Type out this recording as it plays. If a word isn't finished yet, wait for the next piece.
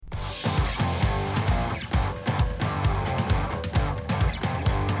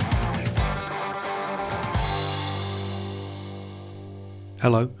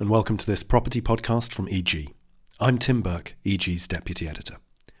Hello and welcome to this property podcast from EG. I'm Tim Burke, EG's Deputy Editor.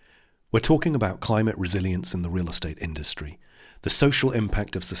 We're talking about climate resilience in the real estate industry, the social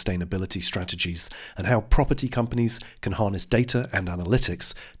impact of sustainability strategies, and how property companies can harness data and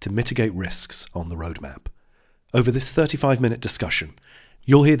analytics to mitigate risks on the roadmap. Over this 35-minute discussion,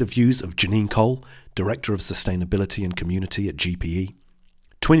 you'll hear the views of Janine Cole, Director of Sustainability and Community at GPE,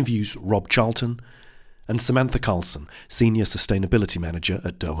 TwinVue's Rob Charlton, and Samantha Carlson, Senior Sustainability Manager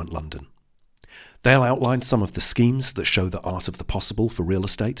at Derwent London. They'll outline some of the schemes that show the art of the possible for real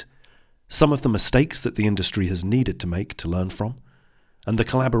estate, some of the mistakes that the industry has needed to make to learn from, and the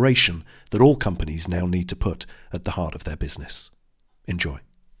collaboration that all companies now need to put at the heart of their business. Enjoy.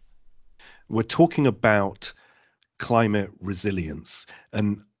 We're talking about climate resilience,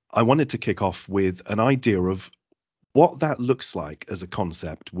 and I wanted to kick off with an idea of what that looks like as a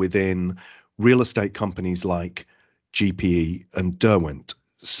concept within real estate companies like GPE and Derwent.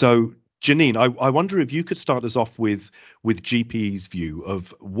 So, Janine, I wonder if you could start us off with GPE's view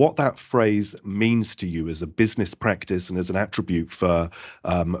of what that phrase means to you as a business practice and as an attribute for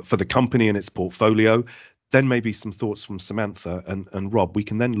the company and its portfolio. Then maybe some thoughts from Samantha and Rob. We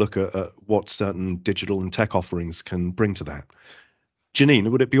can then look at what certain digital and tech offerings can bring to that. Janine,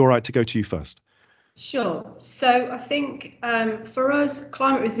 would it be all right to go to you first? Sure. So I think for us,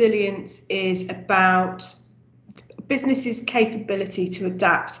 climate resilience is about businesses' capability to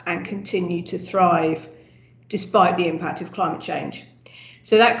adapt and continue to thrive despite the impact of climate change.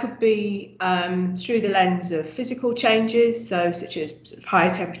 So that could be through the lens of physical changes, so such as sort of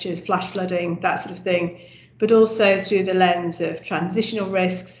higher temperatures, flash flooding, that sort of thing, but also through the lens of transitional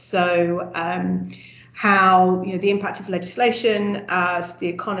risks. So how the impact of legislation as the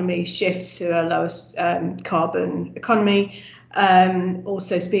economy shifts to a lower carbon economy,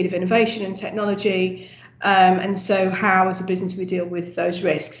 also speed of innovation and technology, and so how as a business we deal with those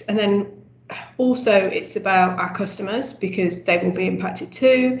risks. And then also it's about our customers because they will be impacted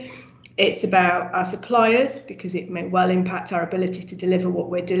too. It's about our suppliers because it may well impact our ability to deliver what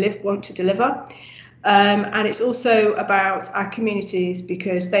we want to deliver. And it's also about our communities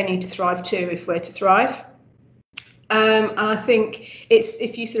because they need to thrive too if we're to thrive. And I think it's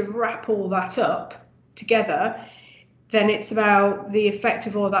if you sort of wrap all that up together, then it's about the effect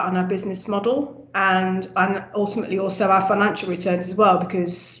of all that on our business model and ultimately also our financial returns as well,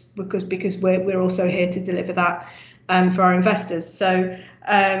 because we're also here to deliver that for our investors. So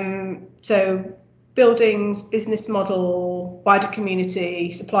buildings, business model, wider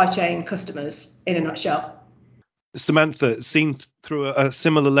community, supply chain, customers, in a nutshell. Samantha, seen through a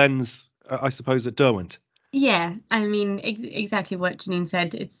similar lens, I suppose, at Derwent. Yeah, I mean, exactly what Janine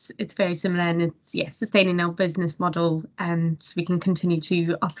said. It's very similar, and it's sustaining our business model, so we can continue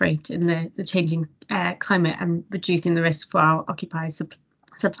to operate in the changing climate and reducing the risk for our occupiers,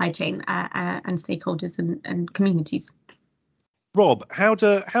 supply chain, and stakeholders and communities. Rob, how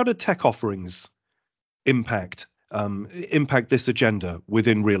do tech offerings impact this agenda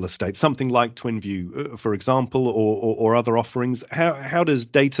within real estate? Something like TwinVue, for example, or other offerings. How does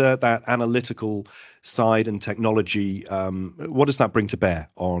data, that analytical side and technology, what does that bring to bear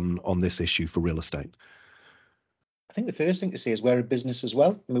on this issue for real estate? I think the first thing to say is we're a business as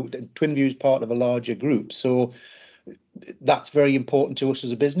well. I mean, TwinVue is part of a larger group, so that's very important to us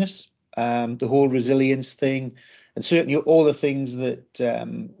as a business. The whole resilience thing, and certainly all the things that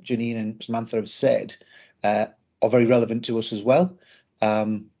Janine and Samantha have said are very relevant to us as well.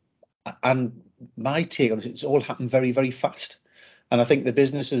 And my take on this, it's all happened very, very fast. And I think the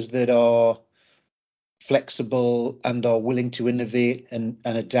businesses that are flexible and are willing to innovate and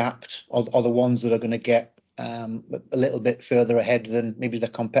adapt are the ones that are going to get a little bit further ahead than maybe their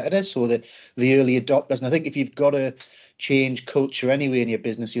competitors, so the early adopters. And I think if you've got to change culture anyway in your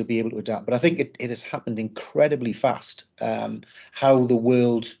business, you'll be able to adapt. But I think it has happened incredibly fast, how the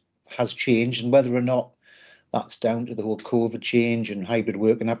world has changed, and whether or not that's down to the whole COVID change and hybrid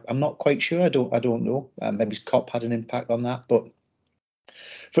work. And I'm not quite sure. I don't know. Maybe COP had an impact on that. But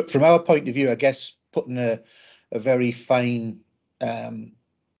from our point of view, I guess putting a very fine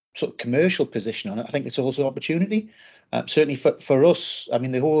sort of commercial position on it, I think it's also opportunity. Certainly for us, I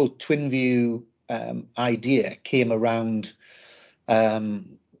mean, the whole TwinVue idea came around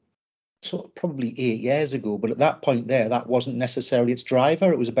sort of probably 8 years ago, but at that point that wasn't necessarily its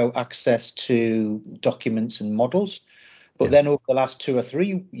driver. It was about access to documents and models. But then over the last 2 or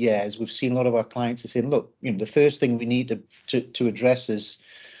 3 years, we've seen a lot of our clients are saying, look, the first thing we need to address is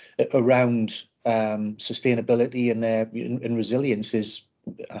around sustainability and resilience is,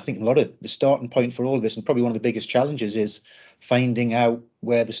 I think a lot of the starting point for all of this, and probably one of the biggest challenges, is finding out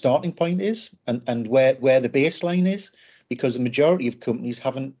where the starting point is and where the baseline is. because the majority of companies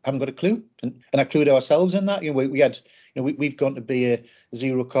haven't got a clue, and I include ourselves in that. We've gone to be a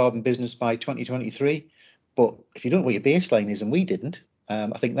zero carbon business by 2023, but if you don't know what your baseline is, and we didn't,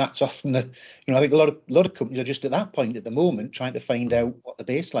 I think that's often I think a lot of companies are just at that point at the moment trying to find out what the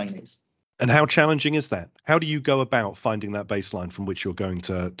baseline is. And how challenging is that? How do you go about finding that baseline from which you're going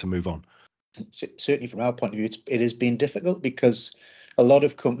to move on? Certainly from our point of view, it has been difficult because a lot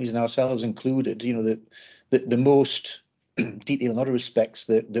of companies, and ourselves included, the most detail in a lot of respects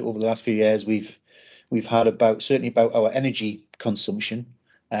that over the last few years we've had about our energy consumption.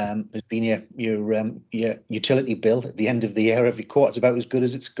 There's been your utility bill at the end of the year every quarter is about as good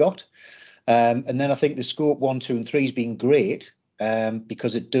as it's got. And then I think the scope 1, 2 and 3 has been great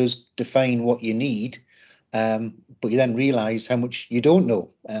because it does define what you need. But you then realise how much you don't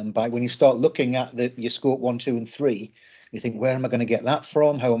know. By when you start looking at your scope 1, 2 and 3, you think, where am I going to get that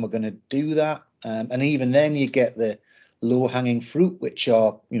from? How am I going to do that? And even then you get the low hanging fruit, which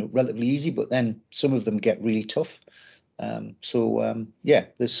are relatively easy, but then some of them get really tough. There's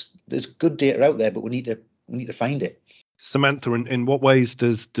good data out there, but we need to find it. Samantha, in what ways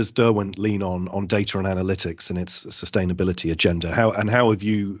does Derwent lean on data and analytics in its sustainability agenda? How have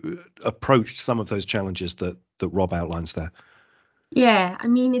you approached some of those challenges that Rob outlines there? Yeah, I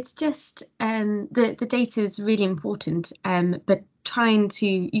mean, it's just the data is really important, but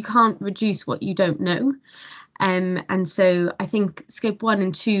you can't reduce what you don't know. And so I think scope 1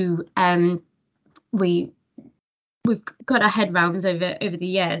 and 2, we've got our head rounds over the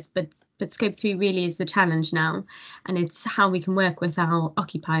years, but scope 3 really is the challenge now, and it's how we can work with our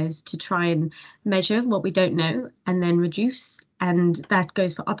occupiers to try and measure what we don't know and then reduce, and that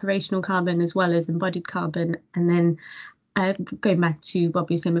goes for operational carbon as well as embodied carbon. And then going back to what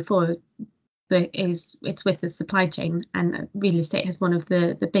we were saying before, it's with the supply chain, and real estate has one of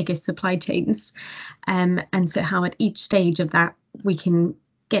the biggest supply chains, and so how at each stage of that we can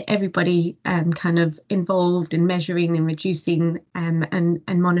get everybody kind of involved in measuring and reducing and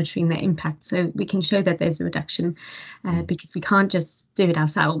monitoring their impact, so we can show that there's a reduction, because we can't just do it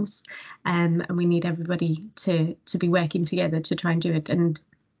ourselves, and we need everybody to be working together to try and do it. And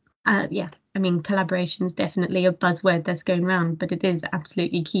I mean, collaboration is definitely a buzzword that's going around, but it is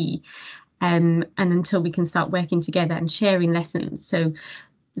absolutely key. And until we can start working together and sharing lessons, so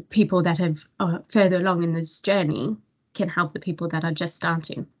the people that are further along in this journey can help the people that are just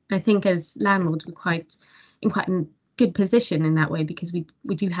starting. And I think as landlords, we're in quite a good position in that way, because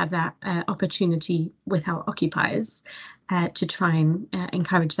we do have that opportunity with our occupiers to try and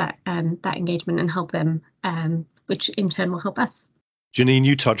encourage that engagement and help them, which in turn will help us. Janine,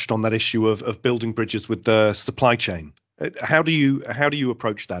 you touched on that issue of building bridges with the supply chain. How do you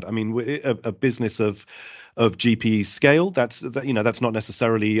approach that? I mean, a business of GPE scale, that's not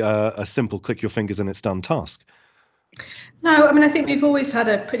necessarily a simple click your fingers and it's done task. No, I mean, I think we've always had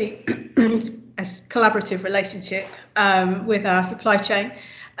a pretty collaborative relationship with our supply chain.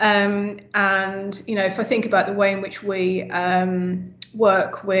 And, if I think about the way in which we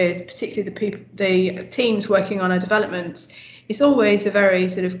work with particularly the teams working on our developments, it's always a very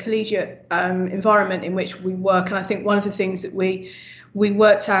sort of collegiate environment in which we work. And I think one of the things that we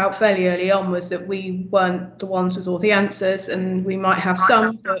worked out fairly early on was that we weren't the ones with all the answers, and we might have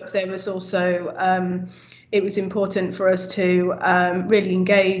some, but there was also it was important for us to really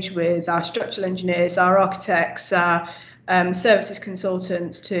engage with our structural engineers, our architects, our services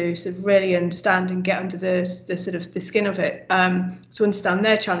consultants, to sort of really understand and get under the sort of the skin of it, to understand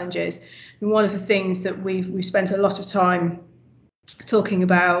their challenges. And one of the things that we've spent a lot of time talking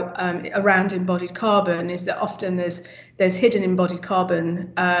about around embodied carbon is that often there's hidden embodied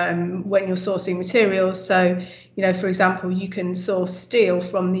carbon when you're sourcing materials. So, for example, you can source steel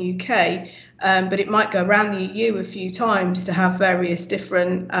from the UK, but it might go around the EU a few times to have various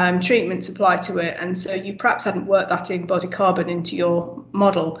different treatments applied to it. And so you perhaps hadn't worked that embodied carbon into your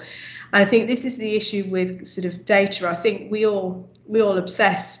model. And I think this is the issue with sort of data. I think we all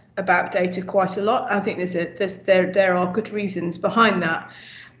obsess about data quite a lot. I think there are good reasons behind that.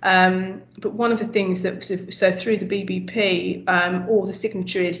 But one of the things that, so through the BBP, all the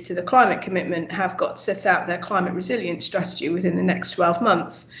signatories to the climate commitment have got to set out their climate resilience strategy within the next 12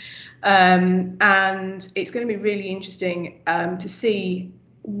 months. And it's going to be really interesting to see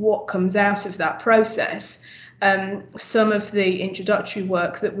what comes out of that process. Some of the introductory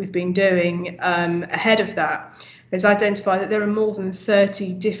work that we've been doing ahead of that has identified that there are more than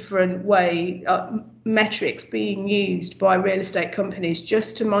 30 different metrics being used by real estate companies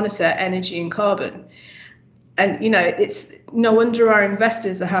just to monitor energy and carbon. And, it's no wonder our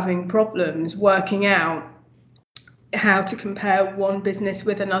investors are having problems working out how to compare one business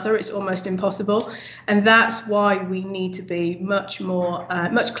with another. It's almost impossible, and that's why we need to be much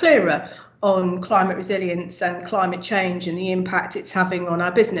clearer on climate resilience and climate change and the impact it's having on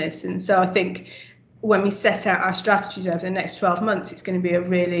our business. And so I think when we set out our strategies over the next 12 months, it's going to be a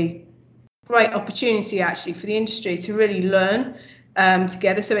really great opportunity actually for the industry to really learn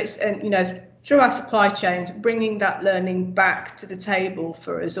together. So it's, through our supply chains, bringing that learning back to the table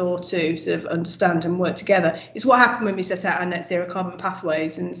for us all to sort of understand and work together is what happened when we set out our net zero carbon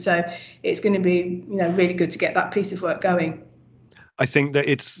pathways. And so it's going to be, really good to get that piece of work going. I think that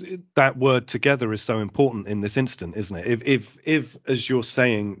that word together is so important in this instant, isn't it? If as you're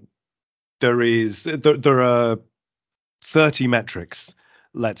saying, there are 30 metrics,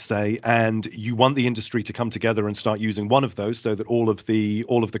 let's say, and you want the industry to come together and start using one of those so that all of the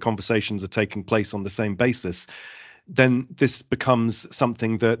conversations are taking place on the same basis, then this becomes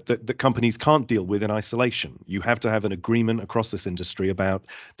something that companies can't deal with in isolation. You have to have an agreement across this industry about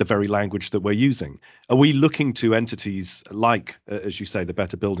the very language that we're using. Are we looking to entities like, as you say, the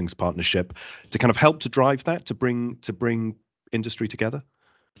Better Buildings Partnership to kind of help to drive that, to bring industry together?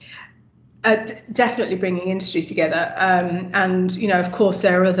 Definitely bringing industry together, and of course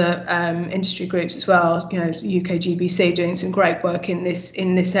there are other industry groups as well. UK GBC doing some great work in this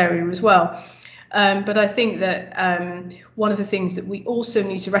area as well. But I think that one of the things that we also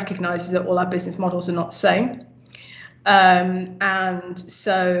need to recognise is that all our business models are not the same. And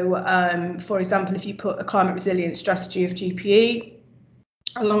so, for example, if you put a climate resilience strategy of GPE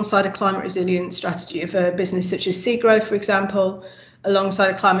alongside a climate resilience strategy of a business such as Seagrove, for example,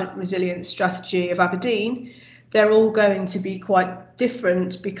 alongside a climate resilience strategy of Aberdeen, they're all going to be quite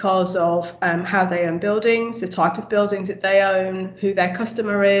different because of how they own buildings, the type of buildings that they own, who their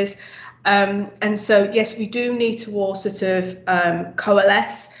customer is. And so, yes, we do need to all sort of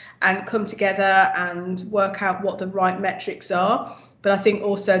coalesce and come together and work out what the right metrics are. But I think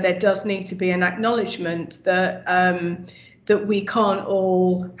also there does need to be an acknowledgement that that we can't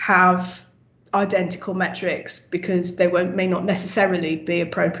all have identical metrics because they may not necessarily be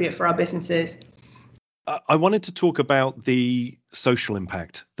appropriate for our businesses. I wanted to talk about the social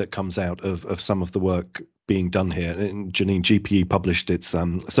impact that comes out of some of the work being done here. And Janine, GPE published its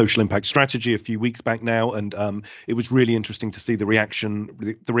social impact strategy a few weeks back now, and it was really interesting to see the reaction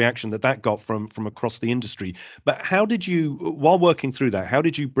that got from across the industry. But how did you, while working through that, how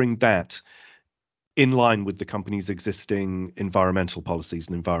did you bring that in line with the company's existing environmental policies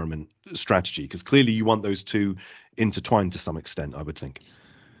and environment strategy? Because clearly you want those two intertwined to some extent, I would think.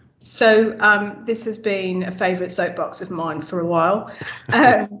 So this has been a favourite soapbox of mine for a while.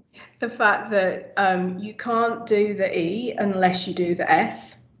 The fact that you can't do the E unless you do the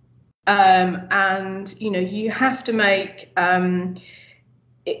S. And, you have to make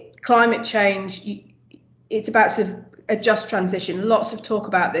climate change, it's about sort of a just transition. Lots of talk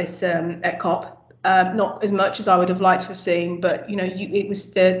about this at COP. Not as much as I would have liked to have seen, but it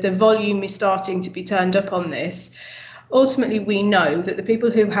was the volume is starting to be turned up on this. Ultimately, we know that the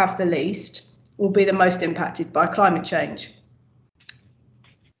people who have the least will be the most impacted by climate change.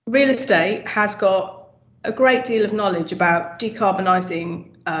 Real estate has got a great deal of knowledge about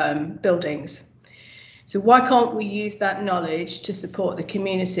decarbonising buildings. So why can't we use that knowledge to support the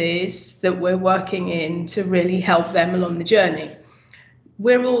communities that we're working in to really help them along the journey?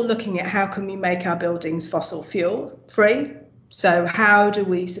 We're all looking at how can we make our buildings fossil fuel free. So how do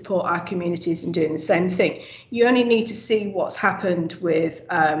we support our communities in doing the same thing? You only need to see what's happened with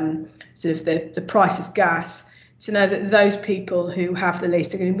sort of the price of gas to know that those people who have the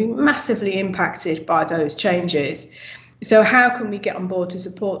least are going to be massively impacted by those changes. So how can we get on board to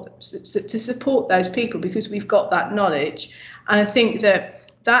support those people, because we've got that knowledge? And I think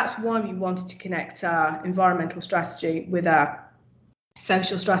that's why we wanted to connect our environmental strategy with our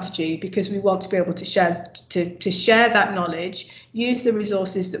social strategy, because we want to be able to share that knowledge, use the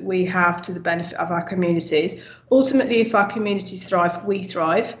resources that we have to the benefit of our communities. Ultimately, if our communities thrive, we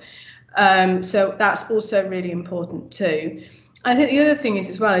thrive. So that's also really important too. I think the other thing is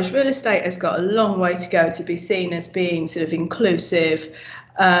as well is real estate has got a long way to go to be seen as being sort of inclusive,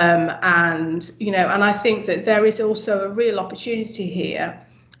 and I think that there is also a real opportunity here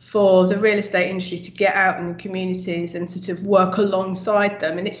for the real estate industry to get out in the communities and sort of work alongside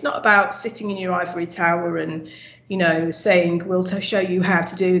them. And it's not about sitting in your ivory tower and, saying, we'll show you how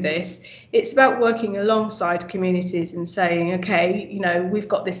to do this. It's about working alongside communities and saying, okay, we've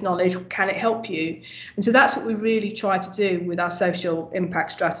got this knowledge, can it help you? And so that's what we really try to do with our social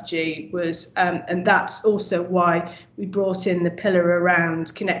impact strategy was, and that's also why we brought in the pillar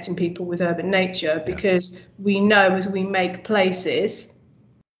around connecting people with urban nature, because we know as we make places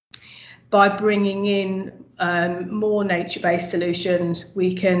by bringing in more nature-based solutions,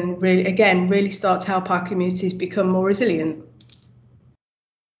 we can really start to help our communities become more resilient.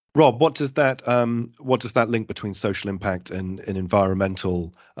 Rob, what does that link between social impact and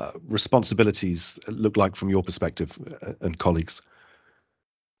environmental responsibilities look like from your perspective and colleagues?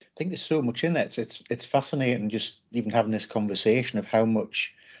 I think there's so much in that. It's fascinating just even having this conversation of how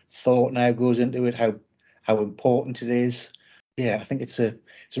much thought now goes into it, how important it is. Yeah, I think it's a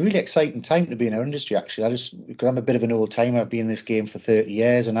really exciting time to be in our industry. Actually, because I'm a bit of an old timer. I've been in this game for 30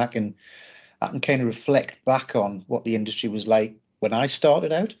 years, and I can kind of reflect back on what the industry was like when I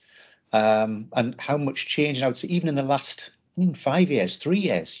started out, and how much change. And I would say even in the last 5 years, 3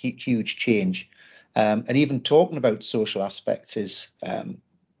 years, huge change. And even talking about social aspects is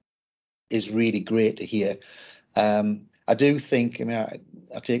really great to hear. I do think, I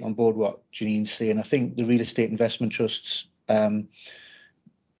take on board what Janine's saying. I think the real estate investment trusts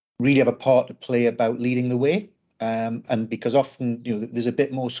really have a part to play about leading the way. And because often, there's a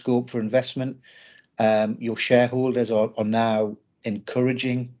bit more scope for investment. Your shareholders are now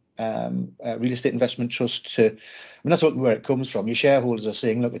encouraging real estate investment trusts to, that's where it comes from. Your shareholders are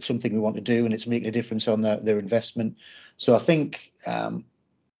saying, look, it's something we want to do and it's making a difference on their investment. So I think,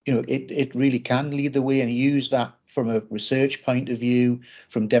 it really can lead the way and use that from a research point of view,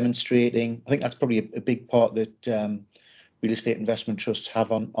 from demonstrating. I think that's probably a big part that real estate investment trusts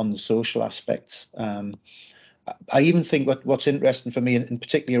have on the social aspects. I even think what's interesting for me, and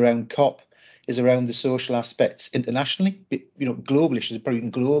particularly around COP, is around the social aspects internationally, globally, probably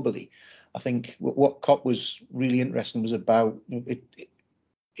even globally. I think what COP was really interesting was about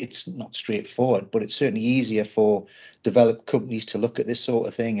it's not straightforward, but it's certainly easier for developed companies to look at this sort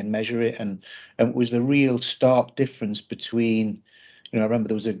of thing and measure it. And it was the real stark difference between, I remember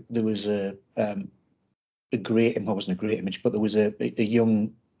there was a great, it wasn't a great image, but there was a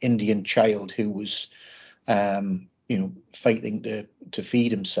young Indian child who was, fighting to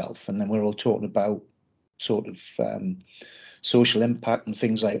feed himself. And then we're all talking about sort of social impact and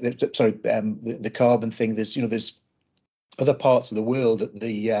things like that. Sorry, the carbon thing. There's other parts of the world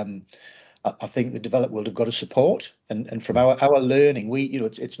that I think the developed world have got to support. And from our learning,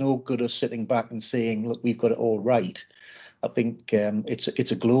 it's no good us sitting back and saying, look, we've got it all right. I think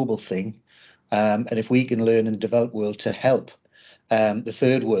it's a global thing. And if we can learn in the developed world to help the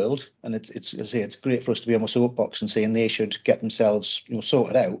third world, and it's great for us to be on a soapbox and saying they should get themselves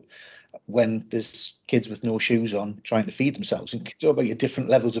sorted out when there's kids with no shoes on trying to feed themselves, and talk about your different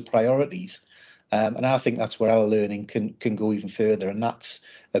levels of priorities. And I think that's where our learning can go even further, and that's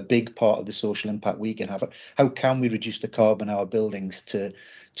a big part of the social impact we can have. How can we reduce the carbon in our buildings to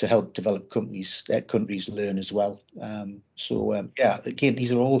help develop countries learn as well? Again,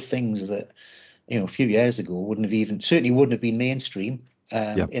 these are all things that a few years ago certainly wouldn't have been mainstream.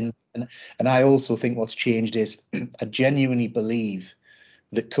 And I also think what's changed is I genuinely believe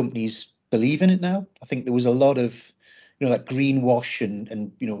that companies believe in it now. I think there was a lot of like greenwash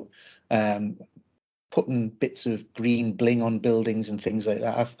and putting bits of green bling on buildings and things like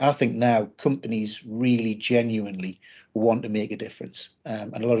that. I think now companies really genuinely want to make a difference,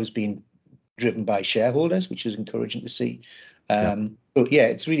 and a lot has been driven by shareholders, which is encouraging to see. But yeah,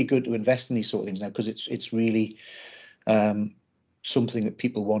 it's really good to invest in these sort of things now, because it's really something that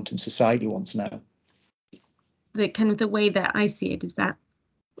people want and society wants now. The way that I see it is that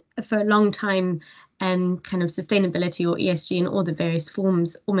for a long time, kind of sustainability or ESG in all the various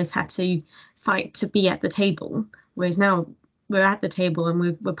forms almost had to fight to be at the table, whereas now we're at the table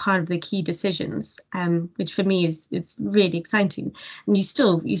and we're part of the key decisions, which for me is really exciting. And you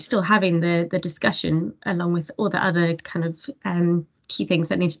still having the discussion along with all the other kind of key things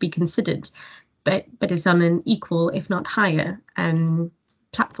that need to be considered, but it's on an equal, if not higher,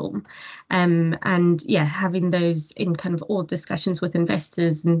 platform. And yeah, having those in kind of all discussions with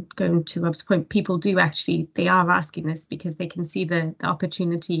investors, and going to Rob's point, people they are asking this because they can see the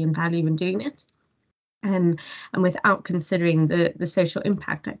opportunity and value in doing it. And without considering the social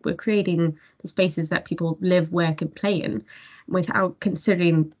impact, like we're creating the spaces that people live, work and play in, without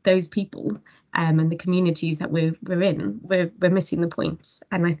considering those people and the communities that we're in, we're missing the point.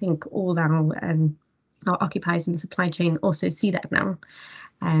 And I think all our occupiers in the supply chain also see that now.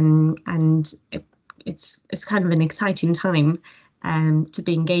 And it's kind of an exciting time to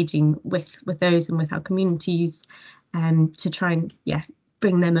be engaging with those and with our communities, to try and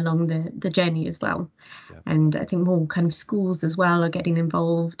bring them along the journey as well. And I think more kind of schools as well are getting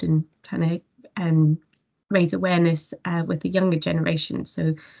involved and trying to raise awareness with the younger generation.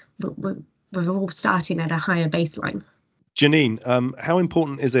 So we're all starting at a higher baseline. Janine, how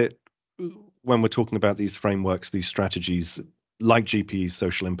important is it when we're talking about these frameworks, these strategies, like GPE's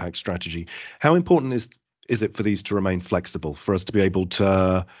social impact strategy, how important is it for these to remain flexible, for us to be able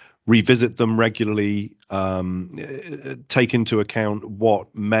to revisit them regularly, take into account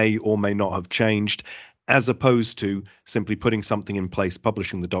what may or may not have changed, as opposed to simply putting something in place,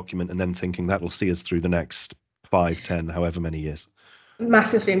 publishing the document, and then thinking that will see us through the next 5, 10, however many years?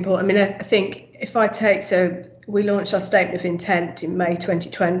 Massively important. I mean, I think if I take, so we launched our statement of intent in May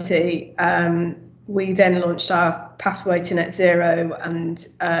 2020. We then launched our pathway to net zero, and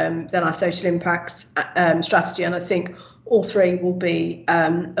then our social impact strategy. And I think all three will be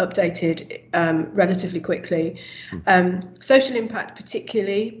updated relatively quickly. Social impact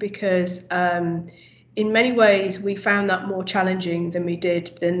particularly because in many ways we found that more challenging than we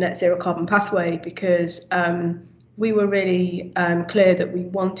did the net zero carbon pathway, because we were really clear that we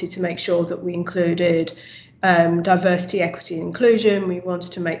wanted to make sure that we included diversity, equity, and inclusion. We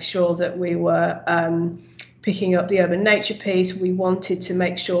wanted to make sure that we were picking up the urban nature piece. We wanted to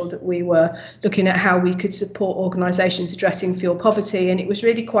make sure that we were looking at how we could support organisations addressing fuel poverty, and it was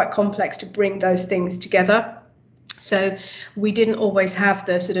really quite complex to bring those things together. So we didn't always have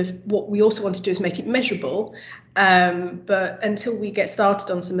the sort of, what we also wanted to do is make it measurable. But until we get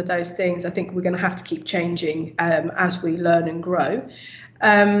started on some of those things, I think we're going to have to keep changing as we learn and grow.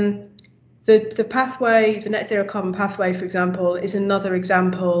 The pathway, the net zero carbon pathway, for example, is another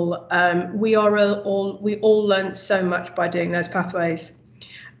example. We all learned so much by doing those pathways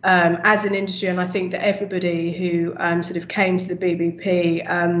as an industry, and I think that everybody who sort of came to the BBP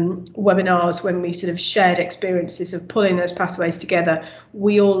webinars when we sort of shared experiences of pulling those pathways together,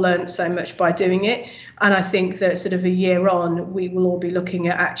 we all learned so much by doing it. And I think that sort of a year on, we will all be looking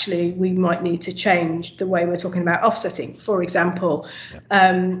at, actually, we might need to change the way we're talking about offsetting, for example,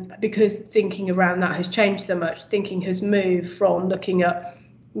 because thinking around that has changed so much. Thinking has moved from looking at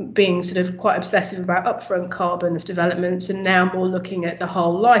being sort of quite obsessive about upfront carbon of developments, and now more looking at the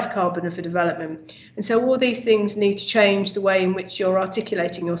whole life carbon of a development. And so all these things need to change the way in which you're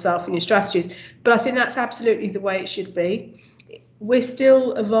articulating yourself in your strategies. But I think that's absolutely the way it should be. We're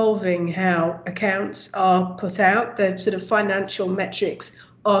still evolving how accounts are put out. The sort of financial metrics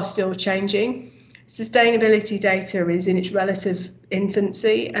are still changing. Sustainability data is in its relative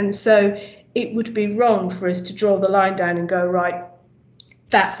infancy, and so it would be wrong for us to draw the line down and go, right,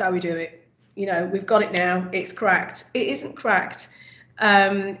 that's how we do it. You know, we've got it now, it's cracked. It isn't cracked.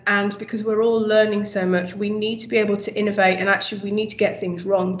 And because we're all learning so much, we need to be able to innovate, and actually we need to get things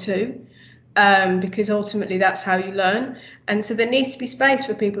wrong too, because ultimately that's how you learn. And so there needs to be space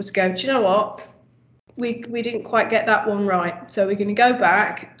for people to go, do you know what? We didn't quite get that one right. So we're going to go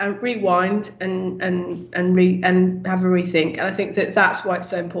back and rewind and have a rethink. And I think that that's why it's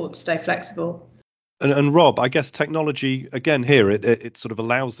so important to stay flexible. And Rob, I guess technology, again, here, it sort of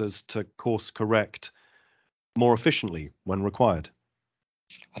allows us to course correct more efficiently when required.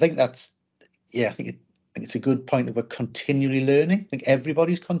 I think that's, I think it's a good point that we're continually learning. I think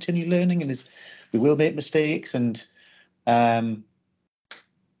everybody's continually learning, and we will make mistakes, and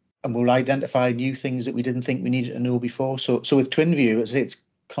we'll identify new things that we didn't think we needed to know before. So with TwinView, it's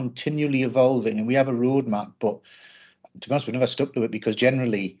continually evolving, and we have a roadmap, but to be honest, we've never stuck to it, because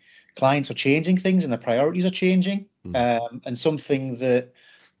generally clients are changing things and their priorities are changing. And something that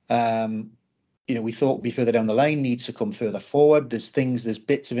we thought would be further down the line needs to come further forward. There's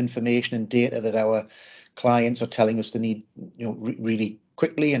bits of information and data that our clients are telling us they need, really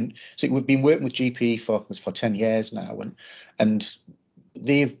quickly. And so we've been working with GP for 10 years now, and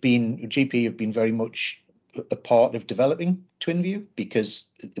GP have been very much a part of developing TwinView, because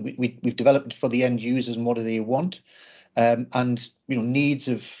we've developed it for the end users and what do they want. And needs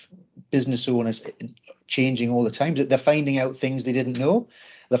of business owners changing all the time. They're finding out things they didn't know.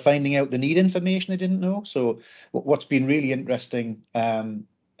 They're finding out they need information they didn't know. So what's been really interesting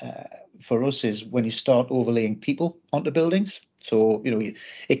for us is when you start overlaying people onto buildings. So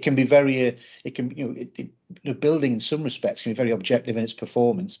it can be very building in some respects can be very objective in its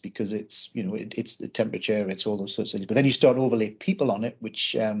performance, because it's it's the temperature, it's all those sorts of things. But then you start overlaying people on it,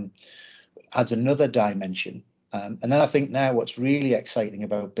 which adds another dimension. And then I think now what's really exciting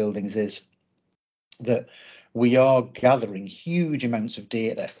about buildings is that we are gathering huge amounts of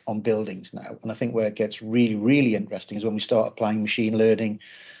data on buildings now. And I think where it gets really, really interesting is when we start applying machine learning,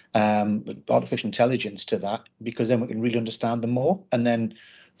 artificial intelligence to that, because then we can really understand them more. And then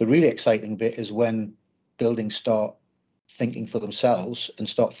the really exciting bit is when buildings start thinking for themselves and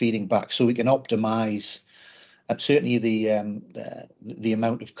start feeding back, so we can optimize certainly the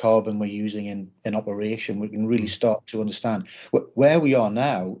amount of carbon we're using in operation. We can really start to understand where we are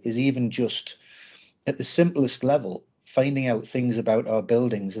now is even just at the simplest level, finding out things about our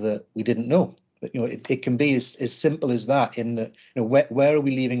buildings that we didn't know. But it can be as simple as that. In that, where are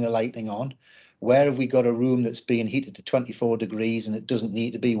we leaving the lighting on? Where have we got a room that's being heated to 24 degrees and it doesn't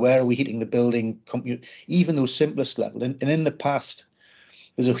need to be? Where are we heating the building? Even those simplest level. And in the past,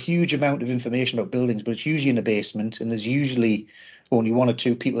 there's a huge amount of information about buildings, but it's usually in the basement, and there's usually only one or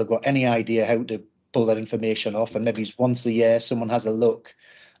two people have got any idea how to pull that information off, and maybe once a year someone has a look.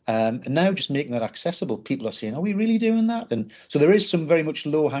 And now just making that accessible, people are saying, are we really doing that? And so there is some very much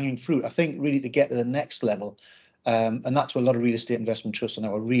low-hanging fruit, I think, really to get to the next level. And that's where a lot of real estate investment trusts are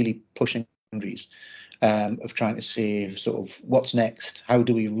now really pushing boundaries of trying to say sort of what's next? How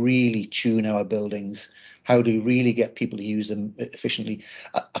do we really tune our buildings? How do we really get people to use them efficiently?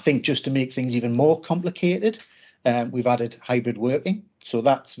 I think just to make things even more complicated, we've added hybrid working. So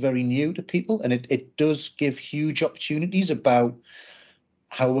that's very new to people, and it does give huge opportunities about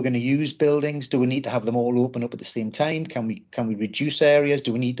how we're going to use buildings. Do we need to have them all open up at the same time? Can we reduce areas?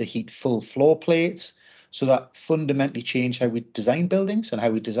 Do we need to heat full floor plates? So that fundamentally change how we design buildings and how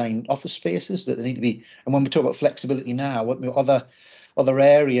we design office spaces that they need to be. And when we talk about flexibility now, what other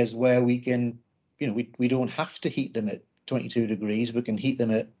areas where we can, we don't have to heat them at 22 degrees. We can heat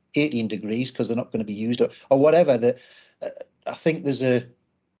them at 18 degrees because they're not going to be used or whatever. That I think there's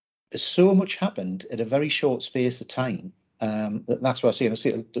so much happened in a very short space of time. That's what I see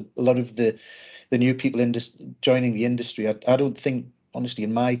a lot of the new people joining the industry. I don't think, honestly,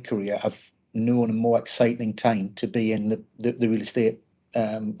 in my career, I've known a more exciting time to be in the real estate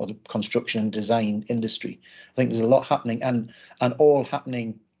or the construction and design industry. I think there's a lot happening and all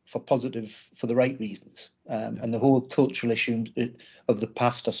happening for the right reasons. And the whole cultural issues of the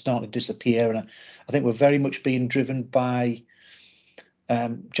past are starting to disappear. And I think we're very much being driven by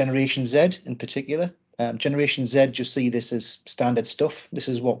Generation Z in particular. Generation Z just see this as standard stuff. This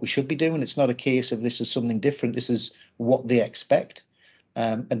is what we should be doing. It's not a case of this is something different. This is what they expect.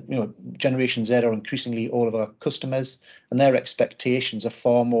 And Generation Z are increasingly all of our customers, and their expectations are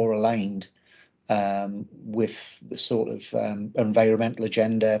far more aligned with the sort of environmental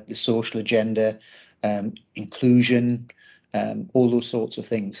agenda, the social agenda, inclusion, all those sorts of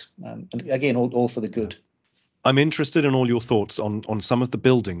things. And again, all for the good. I'm interested in all your thoughts on some of the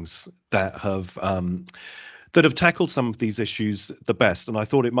buildings that have tackled some of these issues the best, and I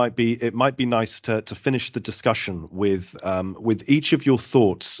thought it might be nice to finish the discussion with each of your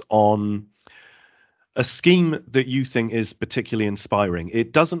thoughts on a scheme that you think is particularly inspiring.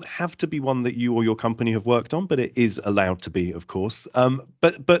 It doesn't have to be one that you or your company have worked on, but it is allowed to be, of course.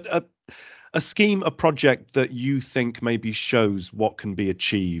 But a scheme, a project that you think maybe shows what can be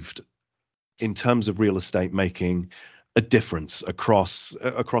achieved in terms of real estate making a difference across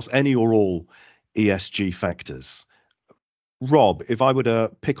any or all ESG factors. Rob, if I were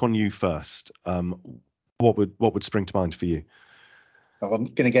to pick on you first, what would spring to mind for you? Well, I'm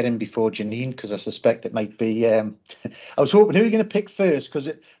going to get in before Janine because I suspect it might be. I was hoping who are you going to pick first, because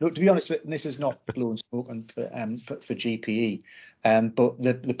to be honest, this is not blown smoke for GPE, but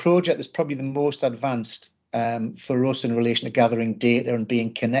the project that's probably the most advanced for us in relation to gathering data and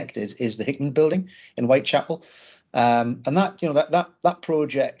being connected is the Hickman building in Whitechapel, and that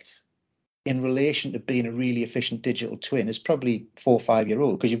project, in relation to being a really efficient digital twin, is probably 4 or 5 year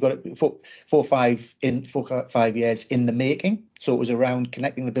old, because you've got it 4 or 5 years in the making. So it was around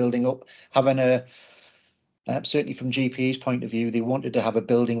connecting the building up, having certainly from GPE's point of view, they wanted to have a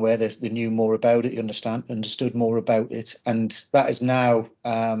building where they knew more about it, understood more about it, and that is now.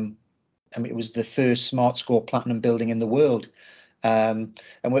 It was the first Smart Score Platinum building in the world, and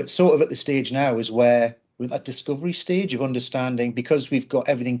we're sort of at the stage now is where we're at that discovery stage of understanding, because we've got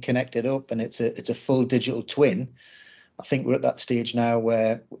everything connected up and it's a full digital twin. I think we're at that stage now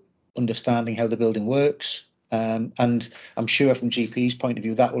where understanding how the building works, and I'm sure from GP's point of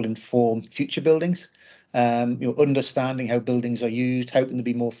view that will inform future buildings. Understanding how buildings are used, how can they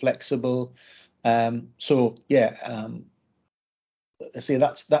be more flexible. I say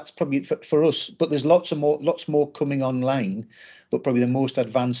that's probably for us, but there's lots more coming online, but probably the most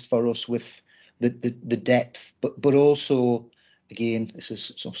advanced for us with the depth, but also, again, this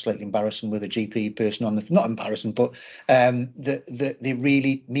is slightly embarrassing with a GP person on not embarrassing, but they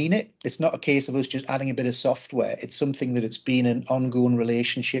really mean it. It's not a case of us just adding a bit of software. It's something that it's been an ongoing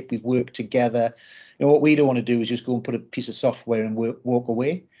relationship. We've worked together. What we don't want to do is just go and put a piece of software and walk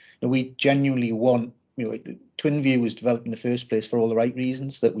away. We genuinely want. TwinView was developed in the first place for all the right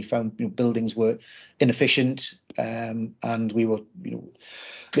reasons, that we found buildings were inefficient, and we were,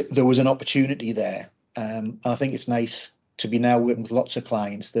 there was an opportunity there. And I think it's nice to be now working with lots of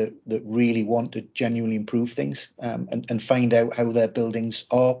clients that really want to genuinely improve things, and find out how their buildings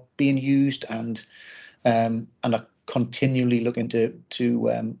are being used, and are continually looking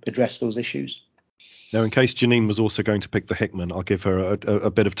to address those issues. Now, in case Janine was also going to pick the Hickman, I'll give her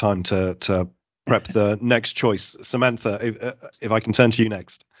a bit of time to prep the next choice. Samantha, if I can turn to you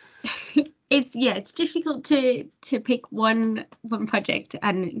next. It's difficult to pick one project,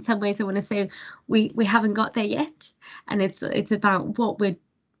 and in some ways I want to say we haven't got there yet, and it's about what we're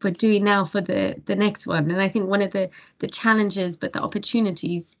doing now for the next one. And I think one of the challenges but the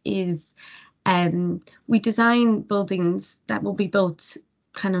opportunities is we design buildings that will be built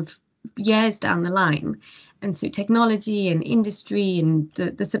kind of years down the line, and so technology and industry and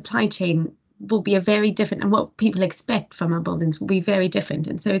the supply chain will be a very different, and what people expect from our buildings will be very different.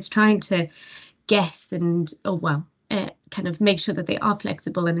 And so it's trying to guess and kind of make sure that they are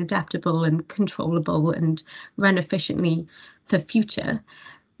flexible and adaptable and controllable and run efficiently for future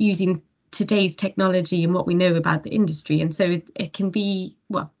using today's technology and what we know about the industry. And so it can be,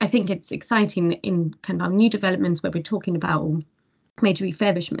 I think it's exciting in kind of our new developments where we're talking about major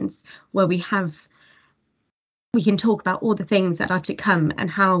refurbishments, where we can talk about all the things that are to come and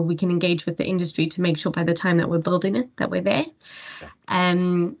how we can engage with the industry to make sure by the time that we're building it, that we're there.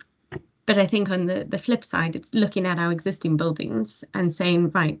 But I think on the flip side, it's looking at our existing buildings and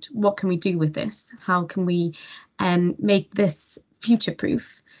saying, right, what can we do with this? How can we make this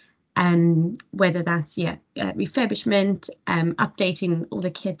future-proof? Whether that's refurbishment, updating all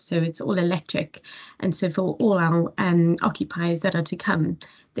the kit so it's all electric, and so for all our occupiers that are to come,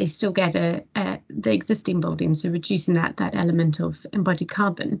 they still get the existing building, so reducing that element of embodied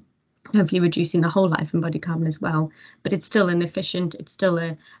carbon, hopefully reducing the whole life embodied carbon as well. But it's still an efficient, it's still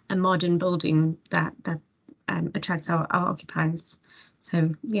a modern building that attracts our occupiers.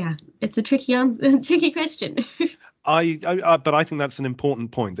 So yeah, it's a tricky question. But I think that's an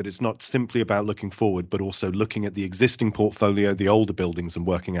important point, that it's not simply about looking forward, but also looking at the existing portfolio, the older buildings, and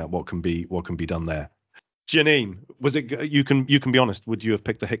working out what can be done there. Janine, was it? You can be honest. Would you have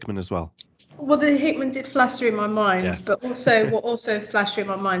picked the Hickman as well? Well, the Hickman did flash through my mind, yes. But also what also flashed through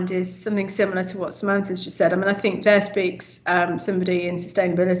my mind is something similar to what Samantha's just said. I mean, I think there speaks somebody in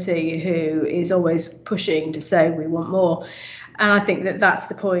sustainability who is always pushing to say we want more, and I think that's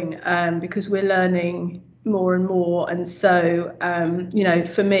the point, because we're learning more and more. And so,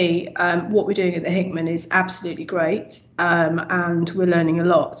 for me, what we're doing at the Hickman is absolutely great, and we're learning a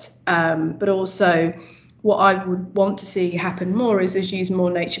lot. But also, what I would want to see happen more is use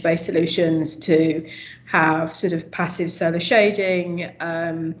more nature-based solutions to have sort of passive solar shading.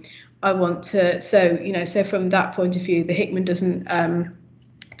 I want to, so from that point of view, the Hickman doesn't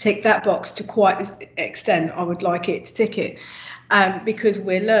tick that box to quite the extent I would like it to tick it. Because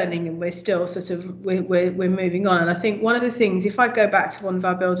we're learning and we're still we're moving on. And I think one of the things, if I go back to one of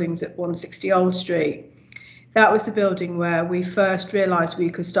our buildings at 160 Old Street, that was the building where we first realised we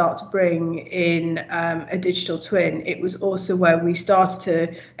could start to bring in a digital twin. It was also where we started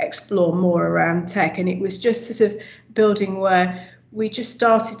to explore more around tech, and it was just sort of building where we just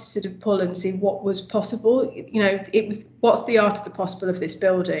started to sort of pull and see what was possible. It was, what's the art of the possible of this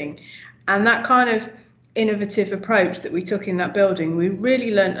building? And that kind of innovative approach that we took in that building, we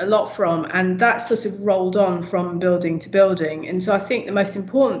really learned a lot from, and that sort of rolled on from building to building. And so I think the most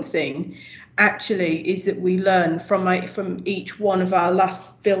important thing actually is that we learn from each one of our last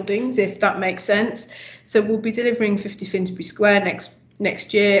buildings, if that makes sense. So we'll be delivering 50 Finsbury Square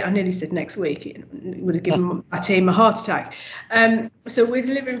next year. I nearly said next week, it would have given my team a heart attack. So we're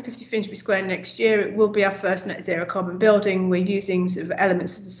delivering 50 Finsbury Square next year. It will be our first net zero carbon building. We're using sort of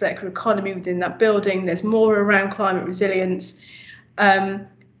elements of the circular economy within that building. There's more around climate resilience, but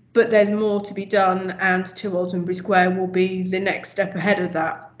there's more to be done, and 2 Aldermanbury Square will be the next step ahead of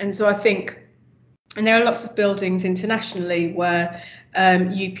that. And so I think, and there are lots of buildings internationally where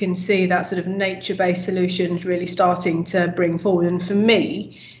you can see that sort of nature-based solutions really starting to bring forward. And for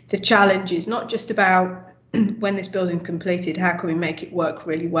me, the challenge is not just about when this building's completed, how can we make it work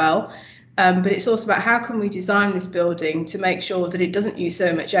really well, but it's also about how can we design this building to make sure that it doesn't use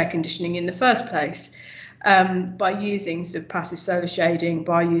so much air conditioning in the first place, by using sort of passive solar shading,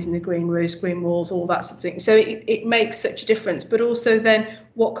 by using the green roofs, green walls, all that sort of thing. So it makes such a difference. But also then,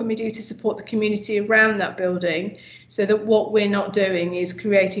 what can we do to support the community around that building, so that what we're not doing is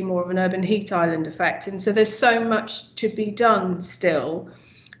creating more of an urban heat island effect? And so there's so much to be done still,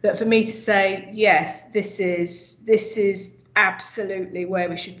 that for me to say, yes, this is absolutely where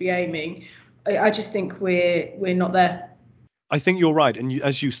we should be aiming, I just think we're not there. I think you're right, and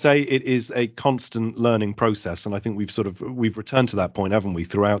as you say, it is a constant learning process, and I think we've returned to that point, haven't we?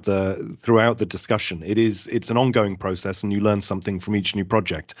 Throughout the discussion, it's an ongoing process, and you learn something from each new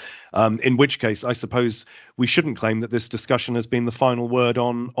project. In which case, I suppose we shouldn't claim that this discussion has been the final word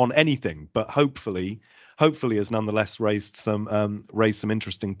on anything, but hopefully hopefully has nonetheless raised some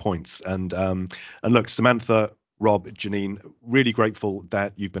interesting points. And look, Samantha, Rob, Janine, really grateful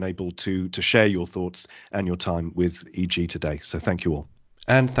that you've been able to share your thoughts and your time with EG today. So thank you all.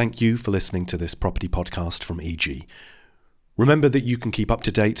 And thank you for listening to this property podcast from EG. Remember that you can keep up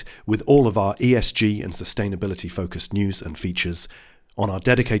to date with all of our ESG and sustainability focused news and features on our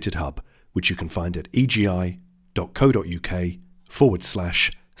dedicated hub, which you can find at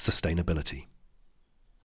egi.co.uk/sustainability.